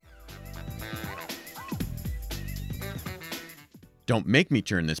Don't make me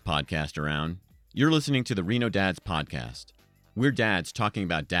turn this podcast around. You're listening to the Reno Dads Podcast. We're dads talking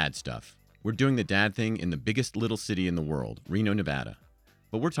about dad stuff. We're doing the dad thing in the biggest little city in the world, Reno, Nevada.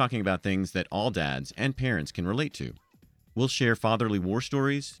 But we're talking about things that all dads and parents can relate to. We'll share fatherly war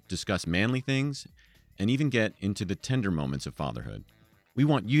stories, discuss manly things, and even get into the tender moments of fatherhood. We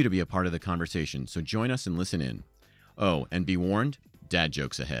want you to be a part of the conversation, so join us and listen in. Oh, and be warned, dad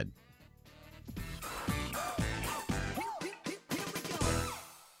jokes ahead.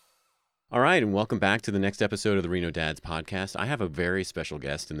 All right, and welcome back to the next episode of the Reno Dads Podcast. I have a very special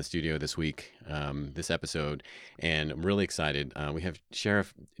guest in the studio this week, this episode, and I'm really excited. We have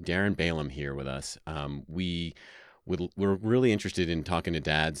Sheriff Darin Balaam here with us. We're really interested in talking to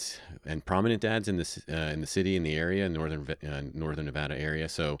dads and prominent dads in the city, in the area, northern Nevada area.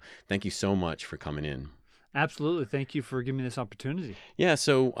 So thank you so much for coming in. Absolutely. Thank you for giving me this opportunity. Yeah.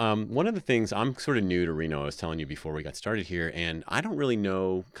 So one of the things, I'm sort of new to Reno. I was telling you before we got started here, and I don't really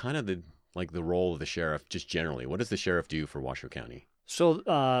know kind of the role of the sheriff just generally. What does the sheriff do for Washoe County? So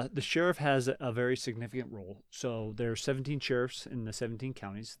the sheriff has a very significant role. So there are 17 sheriffs in the 17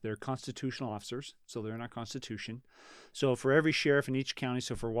 counties. They're constitutional officers, so they're in our constitution. So for every sheriff in each county,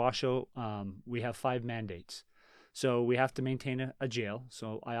 so for Washoe, we have 5 mandates. So we have to maintain a jail.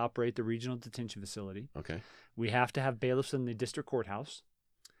 So I operate the regional detention facility. Okay. We have to have bailiffs in the district courthouse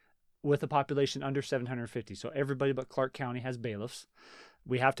with a population under 750. So everybody but Clark County has bailiffs.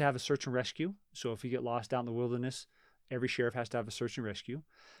 We have to have a search and rescue. So if you get lost out in the wilderness, every sheriff has to have a search and rescue.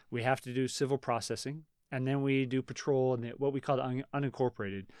 We have to do civil processing. And then we do patrol and what we call the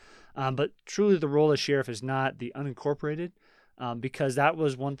unincorporated. But truly the role of sheriff is not the unincorporated, because that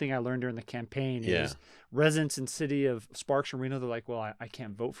was one thing I learned during the campaign is residents in the city of Sparks and Reno, they're like, well, I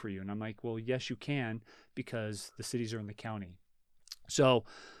can't vote for you. And I'm like, well, yes, you can, because the cities are in the county. So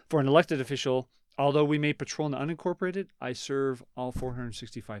for an elected official, although we may patrol in the unincorporated, I serve all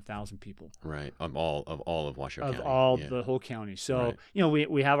 465,000 people. Right. Of all of Washoe County. Of all the whole county. So,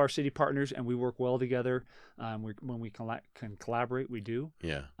 right. We have our city partners and we work well together. When we can collaborate, we do.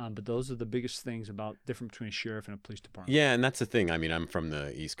 Yeah. But those are the biggest things about difference between a sheriff and a police department. Yeah, and that's the thing. I mean, I'm from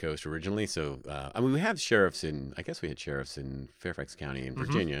the East Coast originally, so we had sheriffs in Fairfax County in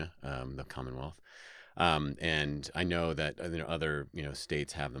Virginia, the Commonwealth. And I know that other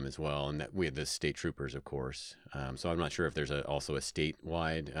states have them as well, and that we have the state troopers, of course. So I'm not sure if there's also a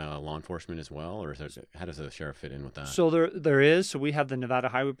statewide law enforcement as well, or how does the sheriff fit in with that? So there is. So we have the Nevada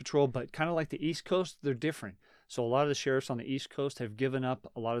Highway Patrol, but kind of like the East Coast, they're different. So a lot of the sheriffs on the East Coast have given up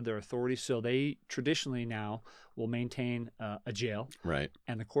a lot of their authority, so they traditionally now will maintain a jail, right,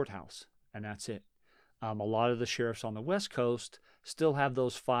 and the courthouse, and that's it. A lot of the sheriffs on the West Coast still have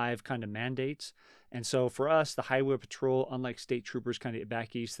those 5 kind of mandates. And so for us, the Highway Patrol, unlike state troopers kind of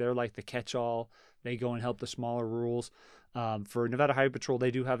back east, they're like the catch-all. They go and help the smaller rules. For Nevada Highway Patrol, they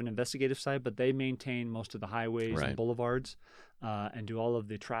do have an investigative side, but they maintain most of the highways and boulevards and do all of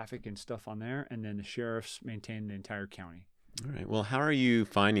the traffic and stuff on there. And then the sheriffs maintain the entire county. All right. Well, how are you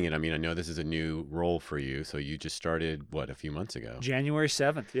finding it? I mean, I know this is a new role for you. So you just started, a few months ago? January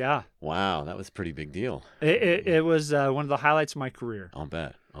 7th, yeah. Wow, that was a pretty big deal. It was one of the highlights of my career. I'll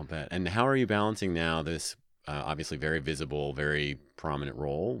bet. And how are you balancing now this obviously very visible, very prominent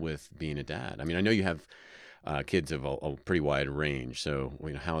role with being a dad? I mean, I know you have kids of a pretty wide range. So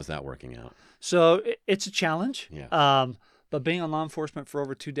how is that working out? So it's a challenge. Yeah. But being on law enforcement for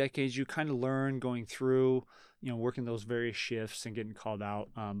over 2 decades, you kind of learn going through working those various shifts and getting called out.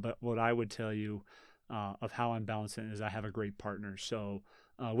 But what I would tell you of how I'm balancing is I have a great partner. So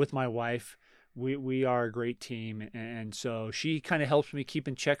with my wife, we are a great team. And so she kind of helps me keep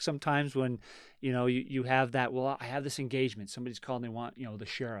in check sometimes when, you have that, well, I have this engagement. Somebody's calling, they want, the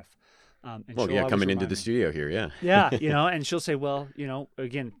sheriff. Coming into the studio here, yeah. Yeah, and she'll say, well,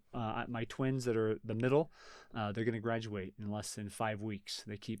 again, my twins that are the middle, they're going to graduate in less than 5 weeks.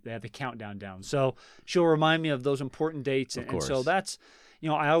 They have the countdown down. So she'll remind me of those important dates. And so that's,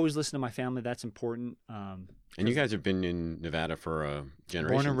 I always listen to my family. That's important. And you guys have been in Nevada for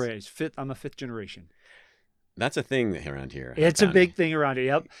generations. Born and raised. I'm a 5th generation. That's a thing around here. It's a big thing around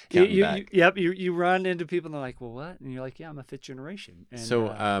here. Yep. You run into people and they're like, well, what? And you're like, yeah, I'm a 5th generation. And, so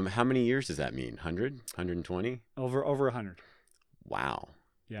how many years does that mean? 100? 120? Over 100. Wow.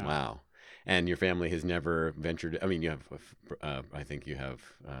 Yeah. Wow. And your family has never ventured. I mean, you have, I think you have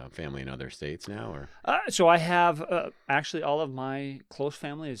family in other states now, or? So I have, actually all of my close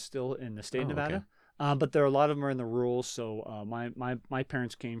family is still in the state of Nevada. Okay. But there are a lot of them are in the rural. So my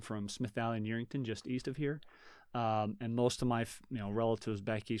parents came from Smith Valley and Yerington, just east of here. And most of my relatives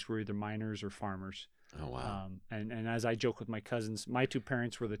back east were either miners or farmers. Oh, wow. And as I joke with my cousins, my 2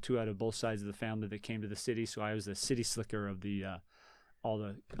 parents were the 2 out of both sides of the family that came to the city. So I was the city slicker of the all the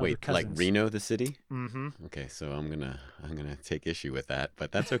other Wait, like cousins. Reno, the city? Mm-hmm. Okay, so I'm gonna take issue with that,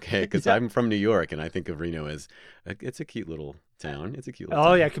 but that's okay because Yeah. I'm from New York and I think of Reno as it's a cute little town. It's a cute little Oh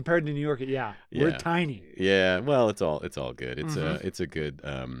town. yeah, compared to New York, yeah, we're Yeah, tiny. yeah. Well, it's all good. Mm-hmm.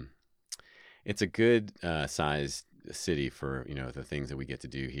 It's a good sized city for the things that we get to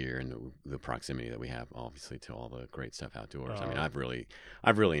do here and the proximity that we have, obviously, to all the great stuff outdoors. I mean, I've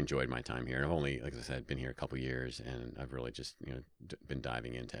really enjoyed my time here. I've only, like I said, been here a couple years, and I've really just been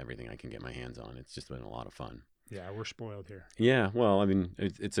diving into everything I can get my hands on. It's just been a lot of fun. Yeah, we're spoiled here. Yeah, well, I mean,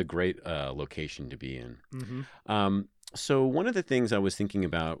 it's a great location to be in. Mm-hmm. So one of the things I was thinking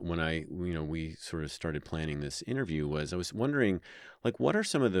about when we sort of started planning this interview was I was wondering, like, what are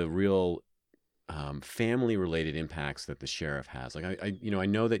some of the real family-related impacts that the sheriff has? Like, I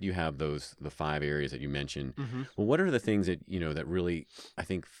know that you have the 5 areas that you mentioned. Mm-hmm. Well, what are the things that that really I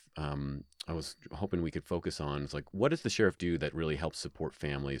think I was hoping we could focus on? It's like, what does the sheriff do that really helps support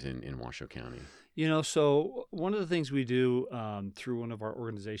families in Washoe County? So one of the things we do through one of our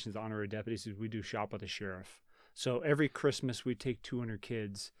organizations, Honorary Deputies, is we do Shop with the Sheriff. So every Christmas we take 200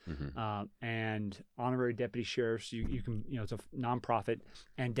 kids, and honorary deputy sheriffs. You can it's a nonprofit,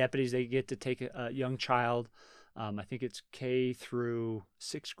 and deputies, they get to take a young child. I think it's K through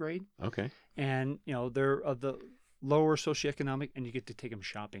 6th grade, Okay. and they're of the lower socioeconomic, and you get to take them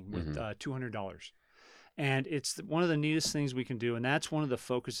shopping with $200. And it's one of the neatest things we can do. And that's one of the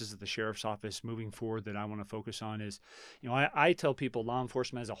focuses of the sheriff's office moving forward that I want to focus on is, I tell people, law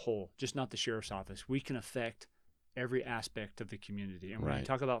enforcement as a whole, just not the sheriff's office, we can affect every aspect of the community. And when we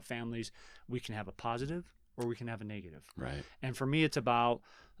talk about families, we can have a positive or we can have a negative. Right. And for me, it's about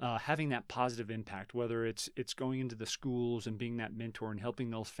having that positive impact, whether it's going into the schools and being that mentor and helping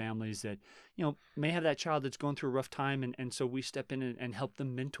those families that, may have that child that's going through a rough time. And so we step in and help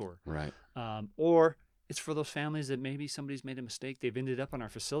them mentor. Right. Or it's for those families that maybe somebody's made a mistake. They've ended up in our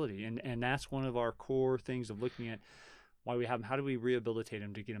facility. And that's one of our core things of looking at why we have them. How do we rehabilitate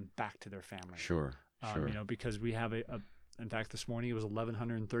them to get them back to their family? Sure. Sure. Because we have in fact, this morning it was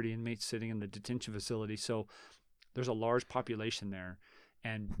 1,130 inmates sitting in the detention facility. So there's a large population there,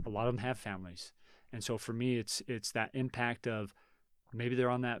 and a lot of them have families. And so for me, it's that impact of maybe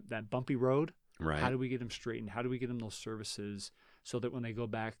they're on that bumpy road. Right. How do we get them straightened? How do we get them those services so that when they go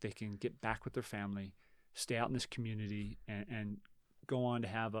back, they can get back with their family, stay out in this community, and go on to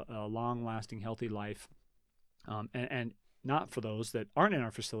have a long-lasting, healthy life. And not for those that aren't in our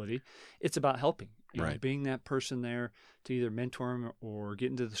facility, it's about helping, being that person there to either mentor them or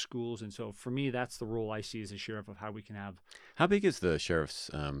get into the schools. And so for me, that's the role I see as a sheriff of how we can have. How big is the sheriff's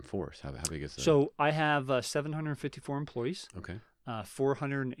force? How big is the... So I have 754 employees. Okay.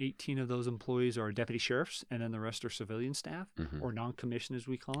 418 of those employees are deputy sheriffs, and then the rest are civilian staff or non-commissioned, as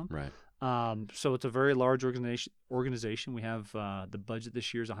we call them. Right. So it's a very large organization. We have the budget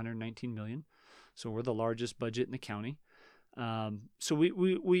this year is $119 million. So we're the largest budget in the county. So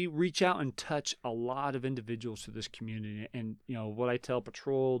we reach out and touch a lot of individuals through this community. And, what I tell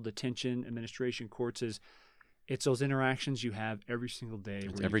patrol, detention, administration, courts is it's those interactions you have every single day.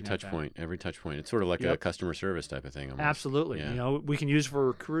 It's every touch point. It's sort of like a customer service type of thing. Almost. Absolutely. Yeah. We can use it for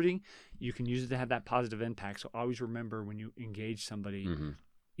recruiting. You can use it to have that positive impact. So always remember when you engage somebody,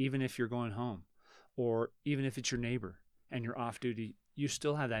 even if you're going home or even if it's your neighbor and you're off duty, you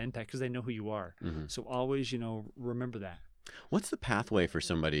still have that impact because they know who you are. So always, remember that. What's the pathway for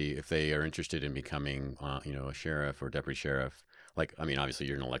somebody if they are interested in becoming, a sheriff or deputy sheriff? Like, I mean, obviously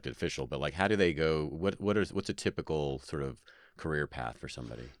you're an elected official, but like, how do they go? What's a typical sort of career path for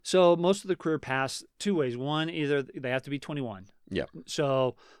somebody? So most of the career paths, 2 ways. One, either they have to be 21. Yeah.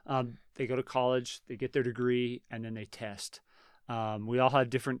 So they go to college, they get their degree, and then they test. We all have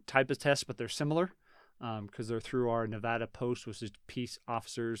different types of tests, but they're similar because they're through our Nevada Post, which is peace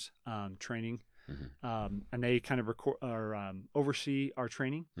officers training. And they kind of oversee our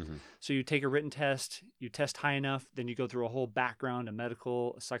training. So you take a written test, you test high enough, then you go through a whole background, a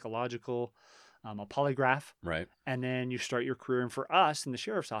medical, a psychological, a polygraph. Right. And then you start your career. And for us in the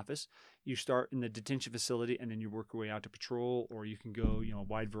sheriff's office, you start in the detention facility and then you work your way out to patrol, or you can go, a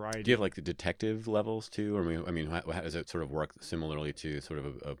wide variety. Do you have like the detective levels too? Or how does it sort of work similarly to sort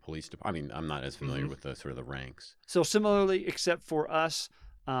of a police department? I mean, I'm not as familiar with the sort of the ranks. So similarly, except for us,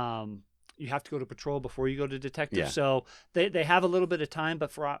 you have to go to patrol before you go to detective. Yeah. So they have a little bit of time,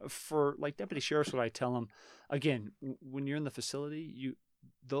 but for like deputy sheriffs, what I tell them, again, when you're in the facility,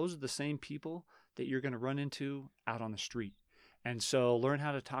 those are the same people that you're going to run into out on the street. And so learn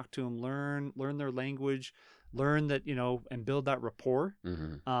how to talk to them, learn their language, learn that, and build that rapport,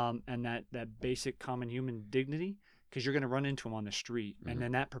 and that basic common human dignity, because you're going to run into them on the street. And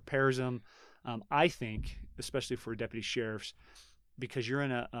then that prepares them, I think, especially for deputy sheriffs, because you're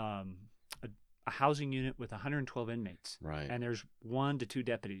in a housing unit with 112 inmates, Right. and there's 1 to 2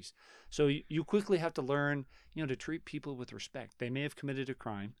 deputies. So you quickly have to learn, to treat people with respect. They may have committed a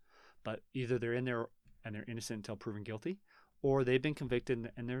crime, but either they're in there and they're innocent until proven guilty, or they've been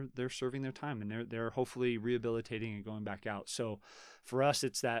convicted and they're serving their time, and they're hopefully rehabilitating and going back out. So for us,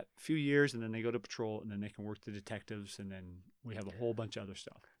 it's that few years, and then they go to patrol, and then they can work the detectives, and then we have a whole bunch of other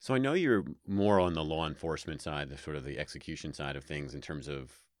stuff. So I know you're more on the law enforcement side, the sort of the execution side of things in terms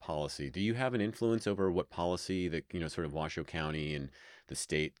of policy. Do you have an influence over what policy that, sort of Washoe County and the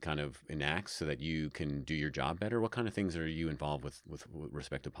state kind of enacts so that you can do your job better? What kind of things are you involved with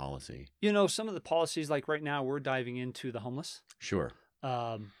respect to policy? Some of the policies, like right now, we're diving into the homeless. Sure.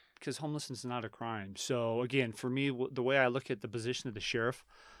 Because homelessness is not a crime. So again, for me, the way I look at the position of the sheriff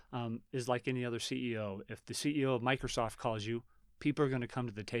is like any other CEO. If the CEO of Microsoft calls you, people are going to come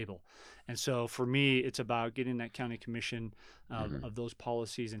to the table. And so for me, it's about getting that county commission of those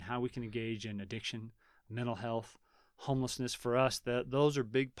policies and how we can engage in addiction, mental health, homelessness. For us, those are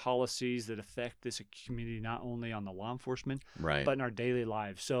big policies that affect this community, not only on the law enforcement, Right. but in our daily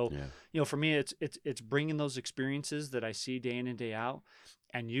lives. So, for me, it's bringing those experiences that I see day in and day out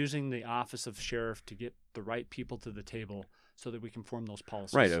and using the office of sheriff to get the right people to the table so that we can form those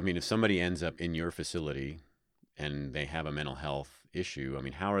policies. Right. I mean, if somebody ends up in your facility and they have a mental health issue, I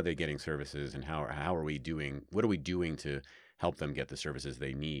mean, how are they getting services, and how are we doing? What are we doing to help them get the services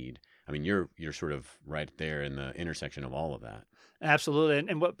they need? I mean, you're sort of right there in the intersection of all of that. Absolutely.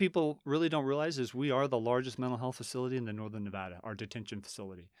 And what people really don't realize is we are the largest mental health facility in the Northern Nevada, our detention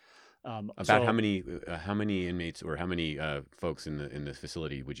facility. About how many inmates or how many folks in the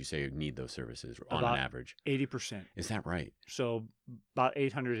facility would you say need those services on an average? 80%. Is that right? So about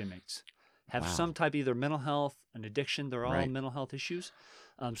 800 inmates have some type, either mental health, an addiction. They're all mental health issues.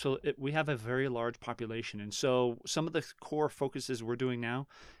 We have a very large population. And so some of the core focuses we're doing now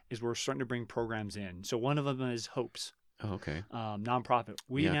is we're starting to bring programs in. So one of them is Hopes. Oh, okay. Nonprofit.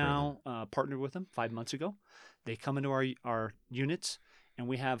 We now partnered with them 5 months ago. They come into our units, and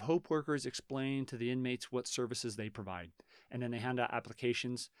we have Hope workers explain to the inmates what services they provide. And then they hand out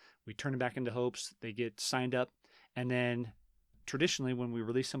applications. We turn them back into Hopes. They get signed up. And then traditionally, when we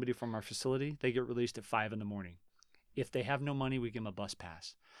release somebody from our facility, they get released at 5 a.m. If they have no money, we give them a bus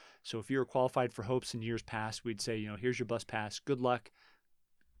pass. So if you were qualified for Hopes in years past, we'd say, here's your bus pass. Good luck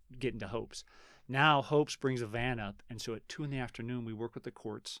getting to Hopes. Now Hopes brings a van up, and so at 2 p.m, we work with the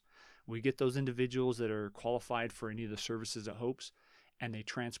courts. We get those individuals that are qualified for any of the services at Hopes, and they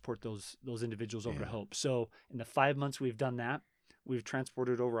transport those individuals over to Hopes. So in the 5 months we've done that, we've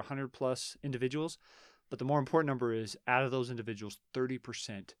transported over 100 plus individuals. But the more important number is, out of those individuals,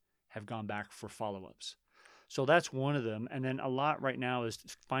 30% have gone back for follow-ups. So that's one of them. And then a lot right now is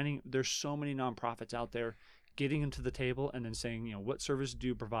finding, there's so many nonprofits out there, getting them to the table and then saying, what service do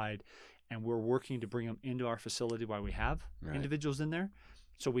you provide? And we're working to bring them into our facility while we have individuals in there,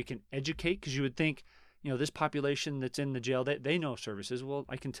 so we can educate. Because you would think, this population that's in the jail, they know services. Well,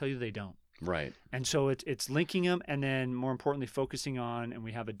 I can tell you they don't. Right. And so it's linking them, and then more importantly, focusing on, and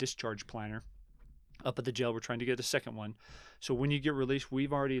we have a discharge planner up at the jail. We're trying to get a second one. So when you get released,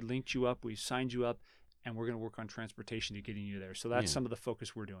 we've already linked you up, we've signed you up, and we're going to work on transportation to getting you there. So that's some of the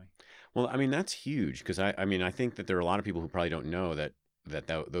focus we're doing. Well, I mean, that's huge, because I think that there are a lot of people who probably don't know that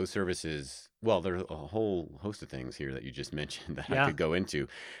those services, well, there's a whole host of things here that you just mentioned that I could go into,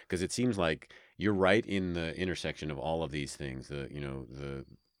 because it seems like you're right in the intersection of all of these things. The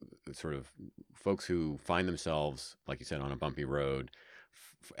sort of folks who find themselves, like you said, on a bumpy road,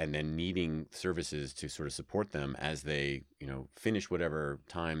 and then needing services to sort of support them as they, finish whatever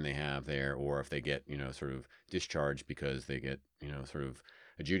time they have there, or if they get, sort of discharged because they get, sort of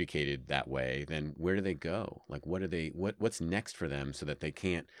adjudicated that way, then where do they go? Like, what's next for them so that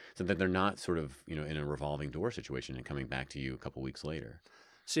they're not sort of, in a revolving door situation and coming back to you a couple weeks later?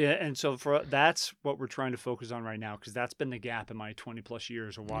 So that's what we're trying to focus on right now, because that's been the gap in my 20 plus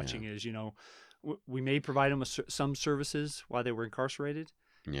years of watching is, we may provide them with some services while they were incarcerated.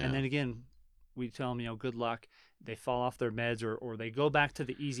 Yeah. And then again, we tell them, good luck. They fall off their meds or they go back to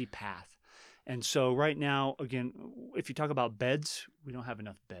the easy path. And so right now, again, if you talk about beds, we don't have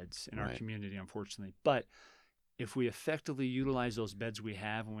enough beds in our community, unfortunately. But if we effectively utilize those beds we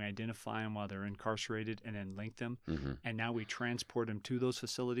have and we identify them while they're incarcerated and then link them, and now we transport them to those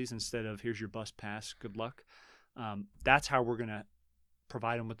facilities instead of, here's your bus pass, good luck. That's how we're going to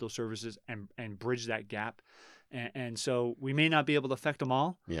provide them with those services and bridge that gap. And so we may not be able to affect them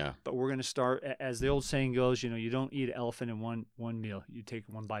all, Yeah. but we're going to start, as the old saying goes, you don't eat an elephant in one meal. You take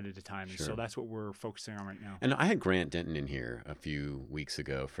one bite at a time. And Sure. so that's what we're focusing on right now. And I had Grant Denton in here a few weeks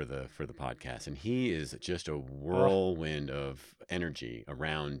ago for the podcast, and he is just a whirlwind of energy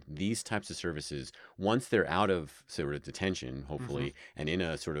around these types of services. Once they're out of sort of detention, hopefully, and in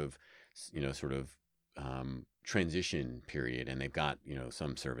a sort of transition period, and they've got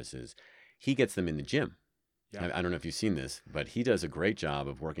some services, he gets them in the gym. Yeah. I don't know if you've seen this, but he does a great job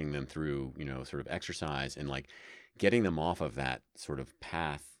of working them through, sort of exercise and like getting them off of that sort of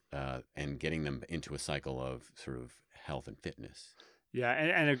path and getting them into a cycle of sort of health and fitness. Yeah,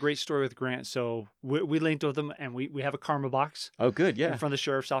 and a great story with Grant. So we linked with them, and we have a karma box. Oh, good, yeah. In front of the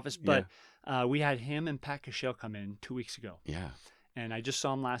sheriff's office. But we had him and Pat Cashel come in 2 weeks ago. Yeah. And I just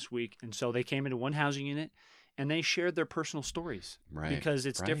saw him last week. And so they came into one housing unit, and they shared their personal stories. Right. Because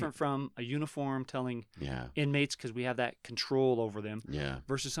it's different from a uniform telling inmates, because we have that control over them,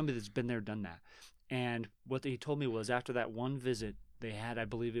 versus somebody that's been there, done that. And what he told me was after that one visit, they had, I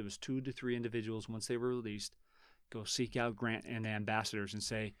believe it was 2 to 3 individuals, once they were released, go seek out Grant and the ambassadors and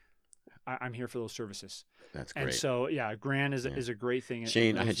say, I'm here for those services. That's great. And so, Grant is a great thing.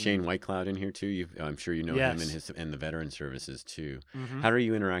 Shane, I had Shane Whitecloud in here too. I'm sure you know him and the veteran services too. Mm-hmm. How do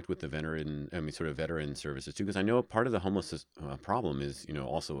you interact with the veteran services too? Because I know part of the homelessness problem is,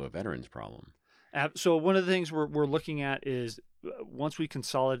 also a veterans problem. So one of the things we're looking at is once we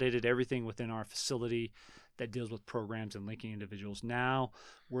consolidated everything within our facility that deals with programs and linking individuals, now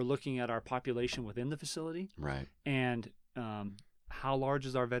we're looking at our population within the facility. Right. And how large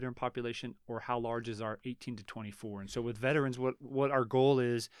is our veteran population, or how large is our 18 to 24? And so with veterans, what our goal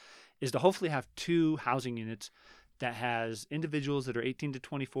is to hopefully have 2 housing units that has individuals that are 18 to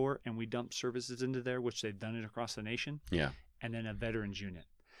 24, and we dump services into there, which they've done it across the nation. Yeah. And then a veterans unit.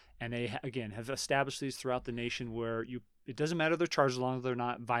 And they, again, have established these throughout the nation where it doesn't matter their charge as long as they're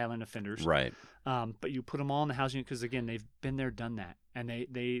not violent offenders. Right. But you put them all in the housing unit because, again, they've been there, done that. And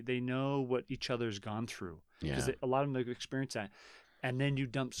they know what each other's gone through. Because a lot of them have experienced that. And then you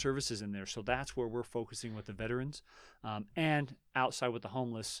dump services in there. So that's where we're focusing with the veterans. And outside with the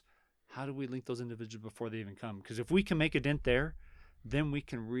homeless, how do we link those individuals before they even come? Because if we can make a dent there, then we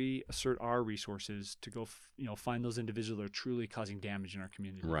can reassert our resources to go, find those individuals that are truly causing damage in our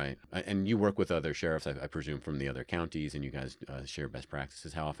community. Right. And you work with other sheriffs, I presume, from the other counties, and you guys share best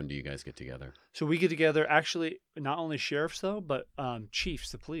practices. How often do you guys get together? So we get together, actually, not only sheriffs, though, but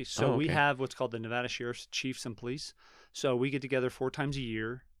chiefs, the police. So we have what's called the Nevada Sheriff's Chiefs and Police. So we get together 4 times a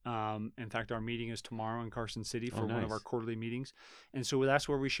year. In fact, our meeting is tomorrow in Carson City for one of our quarterly meetings. And so that's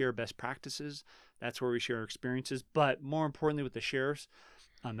where we share best practices. That's where we share experiences. But more importantly, with the sheriffs,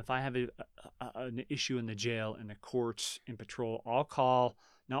 if I have an issue in the jail, in the courts, in patrol, I'll call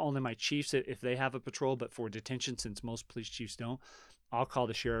not only my chiefs if they have a patrol, but for detention, since most police chiefs don't, I'll call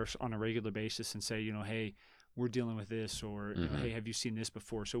the sheriffs on a regular basis and say, hey, we're dealing with this, or hey, have you seen this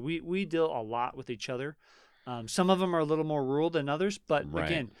before? So we deal a lot with each other. Some of them are a little more rural than others, but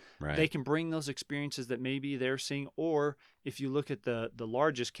again, they can bring those experiences that maybe they're seeing. Or if you look at the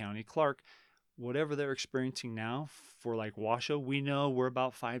largest county, Clark, whatever they're experiencing now for like Washoe, we know we're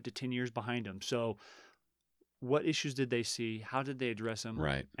about 5 to 10 years behind them. So what issues did they see? How did they address them?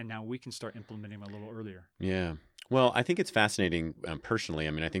 Right. And now we can start implementing them a little earlier. Yeah. Well, I think it's fascinating personally.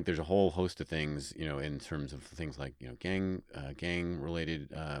 I mean, I think there's a whole host of things, in terms of things like, gang related,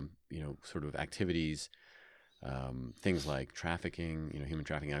 sort of activities. Things like trafficking, human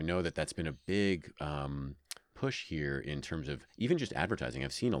trafficking. I know that's been a big push here in terms of even just advertising.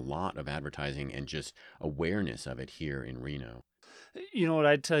 I've seen a lot of advertising and just awareness of it here in Reno. What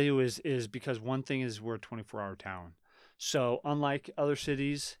I'd tell you is because one thing is we're a 24-hour town. So unlike other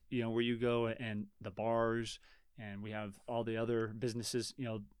cities, where you go and the bars and we have all the other businesses,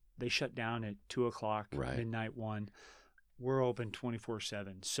 they shut down at 2:00, midnight, 1. We're open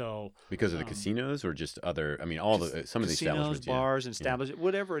 24/7. So because of the casinos or just other? I mean, some of the establishments, bars, and establishments,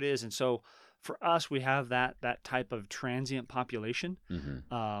 whatever it is. And so for us, we have that type of transient population.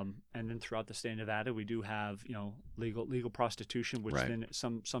 Mm-hmm. And then throughout the state of Nevada, we do have legal prostitution, which then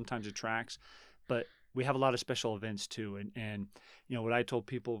sometimes attracts. But we have a lot of special events too. And what I told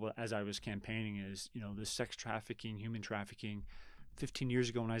people as I was campaigning is the sex trafficking, human trafficking. 15 years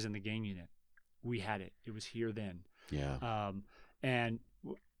ago when I was in the gang unit, we had it. It was here then. Yeah. And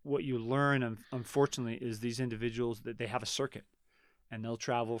what you learn, unfortunately, is these individuals that they have a circuit, and they'll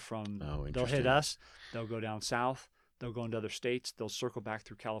travel from. They'll hit us. They'll go down south. They'll go into other states. They'll circle back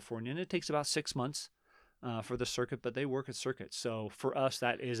through California, and it takes about 6 months for the circuit. But they work at circuits. So for us,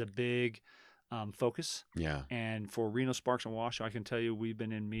 that is a big focus. Yeah. And for Reno, Sparks, and Washoe, I can tell you we've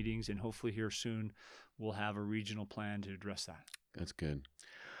been in meetings, and hopefully here soon we'll have a regional plan to address that. That's good.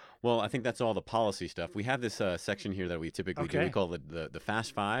 Well, I think that's all the policy stuff. We have this section here that we typically do. We Okay. call it the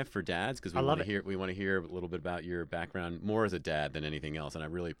Fast Five for dads because I we love want to it. hear a little bit about your background more as a dad than anything else. And I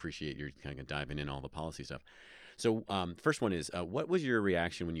really appreciate your kind of diving in all the policy stuff. So, first one is, what was your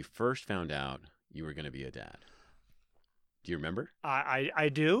reaction when you first found out you were going to be a dad? Do you remember? I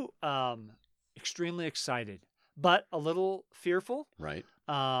do. Extremely excited, but a little fearful. Right.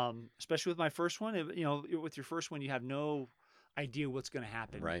 Especially with my first one. With your first one, you have no idea what's going to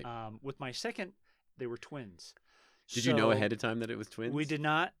happen. Right. With my second, they were twins. Did you know ahead of time that it was twins? We did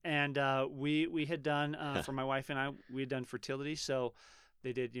not, and we had done for my wife and I. We had done fertility, so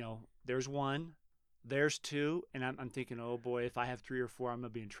they did. There's one, there's two, and I'm thinking, oh boy, if I have 3 or 4, I'm gonna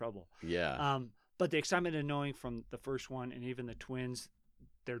be in trouble. Yeah. But the excitement of knowing from the first one and even the twins,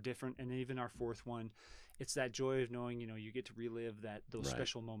 they're different, and even our fourth one, it's that joy of knowing you get to relive those Right.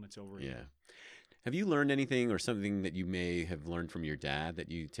 special moments over again. Yeah. Have you learned anything or something that you may have learned from your dad that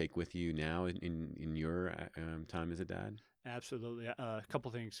you take with you now in your time as a dad? Absolutely. A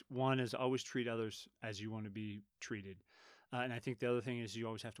couple things. One is always treat others as you want to be treated, and I think the other thing is you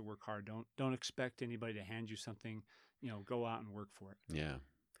always have to work hard. Don't expect anybody to hand you something. Go out and work for it. Yeah.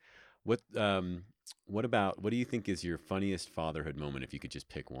 What do you think is your funniest fatherhood moment if you could just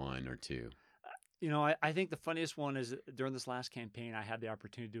pick one or two? I think the funniest one is during this last campaign, I had the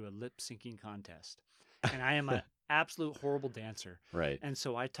opportunity to do a lip syncing contest, and I am an absolute horrible dancer. Right. And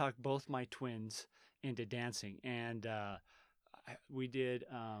so I talked both my twins into dancing, and we did,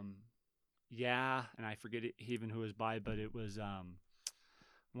 and I forget even who was by, but it was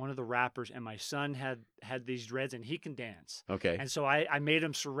one of the rappers, and my son had these dreads, and he can dance. Okay. And so I made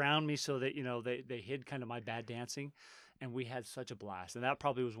them surround me so that they hid kind of my bad dancing, and we had such a blast. And that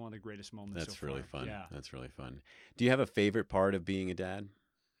probably was one of the greatest moments. That's so really far. fun. Yeah. That's really fun. Do you have a favorite part of being a dad?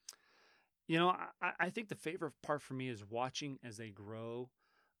 I think the favorite part for me is watching as they grow,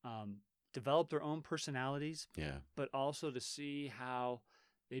 develop their own personalities, Yeah. but also to see how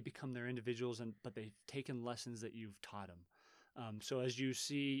they become their individuals, but they've taken lessons that you've taught them. So as you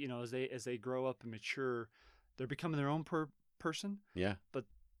see, as they grow up and mature, they're becoming their own person. Yeah. But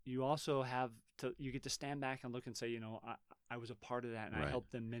you also you get to stand back and look and say, I was a part of that, and Right. I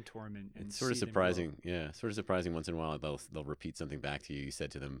helped them mentor them and It's sort of see them grow. surprising. Yeah. Sort of surprising once in a while they'll repeat something back to you you said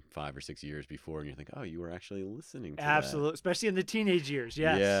to them 5 or 6 years before, and you think, oh, you were actually listening to Absolutely, especially in the teenage years.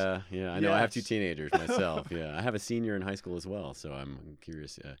 Yes. that. Yeah. I know. I have 2 Yes. teenagers myself. Yeah. I have a senior in high school as well, so I'm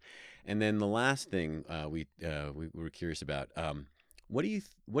curious. And then the last thing we were curious about. What do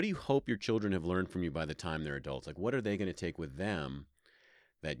you hope your children have learned from you by the time they're adults? Like, what are they going to take with them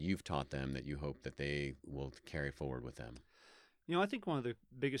that you've taught them that you hope that they will carry forward with them? I think one of the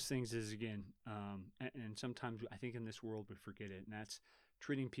biggest things is, again, and sometimes I think in this world we forget it, and that's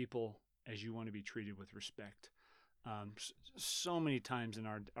treating people as you want to be treated with respect. So many times in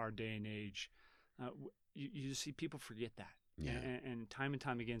our day and age, you see people forget that. Yeah. And time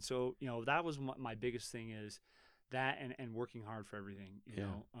again. So, that was my biggest thing is that and working hard for everything. You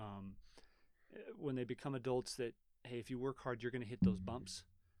know, when they become adults that, hey, if you work hard, you're going to hit those bumps,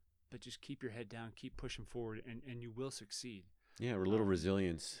 but just keep your head down, keep pushing forward, and you will succeed. Yeah, or a little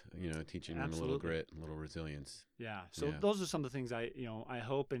resilience, teaching them a little Absolutely. grit, a little resilience. Yeah. So Yeah. those are some of the things I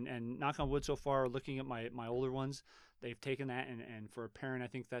hope and knock on wood so far, looking at my older ones, they've taken that and for a parent, I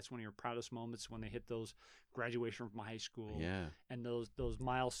think that's one of your proudest moments when they hit those graduation from high school. Yeah. And those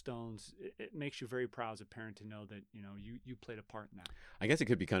milestones. It makes you very proud as a parent to know that, you played a part in that. I guess it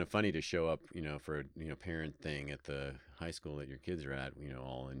could be kind of funny to show up, for a parent thing at the high school that your kids are at,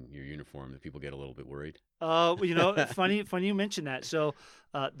 all in your uniform, that people get a little bit worried. Funny you mentioned that. So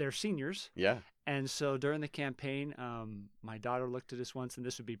they're seniors. Yeah. And so during the campaign, my daughter looked at us once, and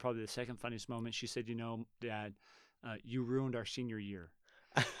this would be probably the second funniest moment. She said, Dad, you ruined our senior year.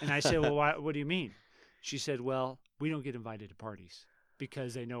 And I said, well, what do you mean? She said, well, we don't get invited to parties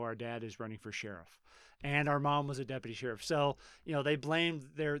because they know our dad is running for sheriff and our mom was a deputy sheriff. So, they blamed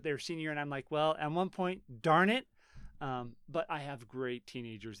their senior year. And I'm like, well, at one point, darn it. But I have great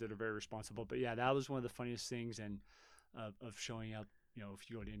teenagers that are very responsible. But yeah, that was one of the funniest things and of showing up, if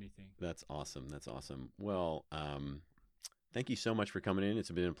you go to anything. That's awesome. That's awesome. Well, thank you so much for coming in. It's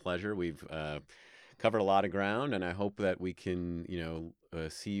been a pleasure. We've covered a lot of ground, and I hope that we can,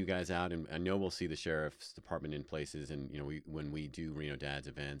 see you guys out. And I know we'll see the sheriff's department in places. And when we do Reno Dads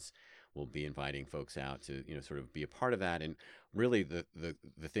events, we'll be inviting folks out to, sort of be a part of that. And really the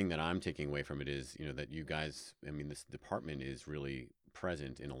thing that I'm taking away from it is, that you guys, this department is really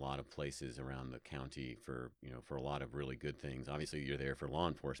present in a lot of places around the county for a lot of really good things. Obviously you're there for law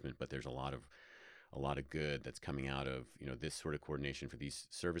enforcement, but there's a lot of good that's coming out of, this sort of coordination for these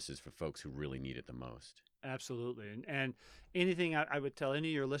services for folks who really need it the most. Absolutely. And anything I would tell any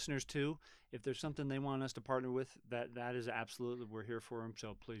of your listeners too, if there's something they want us to partner with, that is absolutely, we're here for them.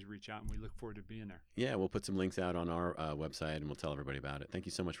 So please reach out, and we look forward to being there. Yeah, we'll put some links out on our website, and we'll tell everybody about it. Thank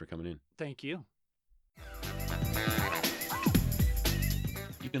you so much for coming in. Thank you.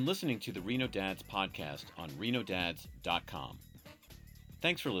 You've been listening to the Reno Dads podcast on renodads.com.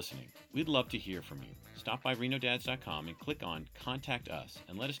 Thanks for listening. We'd love to hear from you. Stop by renodads.com and click on Contact Us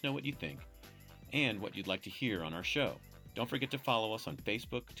and let us know what you think and what you'd like to hear on our show. Don't forget to follow us on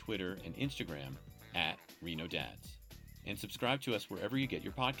Facebook, Twitter, and Instagram at Reno Dads. And subscribe to us wherever you get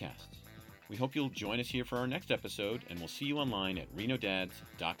your podcasts. We hope you'll join us here for our next episode, and we'll see you online at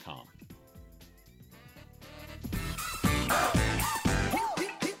renodads.com.